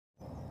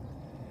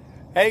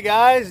Hey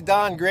guys,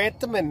 Don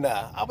Grantham, and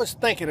I was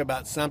thinking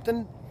about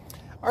something.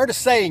 I heard a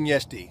saying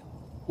yesterday: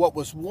 what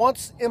was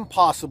once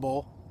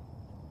impossible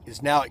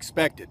is now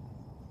expected.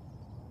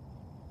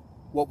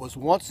 What was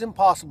once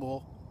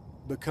impossible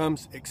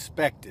becomes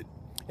expected.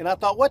 And I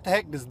thought, what the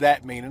heck does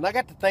that mean? And I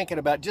got to thinking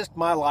about just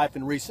my life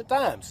in recent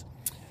times.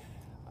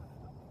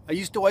 I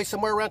used to weigh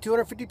somewhere around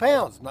 250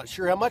 pounds. Not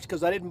sure how much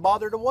because I didn't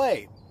bother to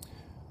weigh.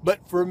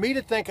 But for me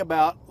to think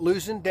about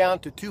losing down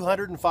to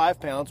 205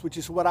 pounds, which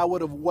is what I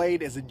would have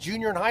weighed as a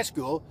junior in high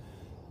school,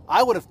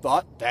 I would have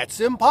thought that's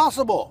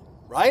impossible,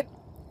 right?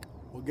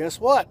 Well, guess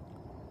what?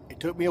 It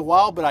took me a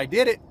while, but I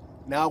did it.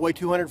 Now I weigh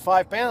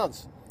 205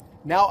 pounds.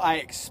 Now I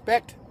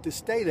expect to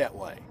stay that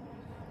way.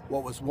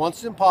 What was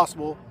once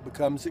impossible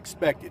becomes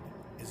expected,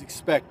 is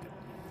expected.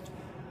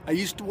 I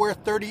used to wear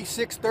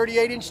 36,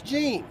 38-inch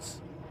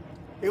jeans.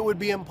 It would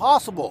be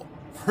impossible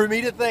for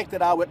me to think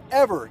that I would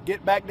ever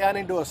get back down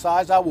into a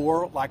size I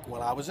wore like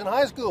when I was in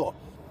high school,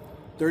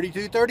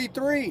 32,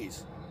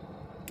 33s.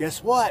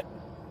 Guess what?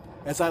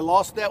 As I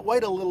lost that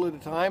weight a little at a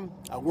time,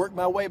 I worked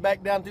my way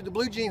back down through the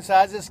blue jean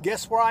sizes.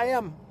 Guess where I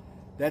am?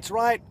 That's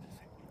right,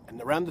 and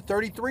around the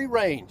 33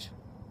 range.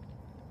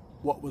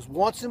 What was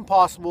once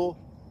impossible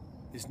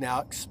is now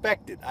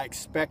expected. I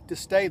expect to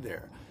stay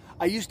there.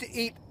 I used to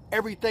eat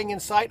everything in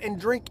sight and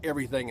drink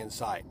everything in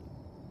sight.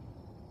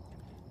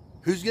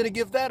 Who's going to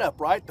give that up,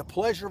 right? The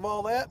pleasure of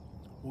all that?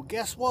 Well,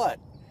 guess what?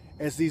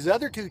 As these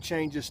other two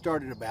changes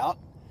started about,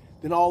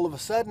 then all of a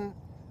sudden,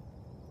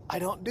 I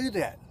don't do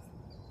that.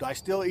 Do I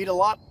still eat a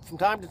lot from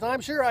time to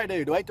time? Sure I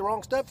do. Do I eat the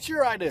wrong stuff?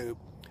 Sure I do.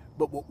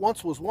 But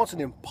what was once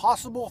an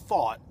impossible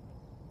thought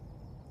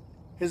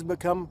has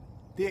become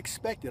the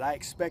expected. I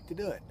expect to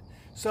do it.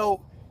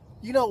 So,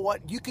 you know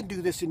what? You can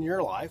do this in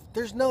your life.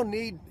 There's no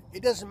need.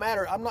 It doesn't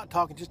matter. I'm not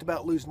talking just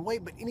about losing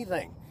weight, but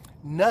anything.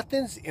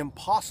 Nothing's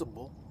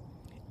impossible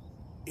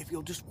if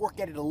you'll just work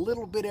at it a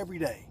little bit every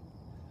day.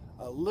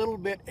 A little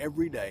bit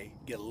every day,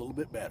 get a little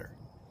bit better.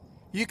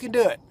 You can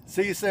do it.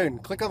 See you soon.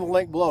 Click on the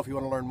link below if you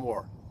want to learn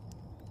more.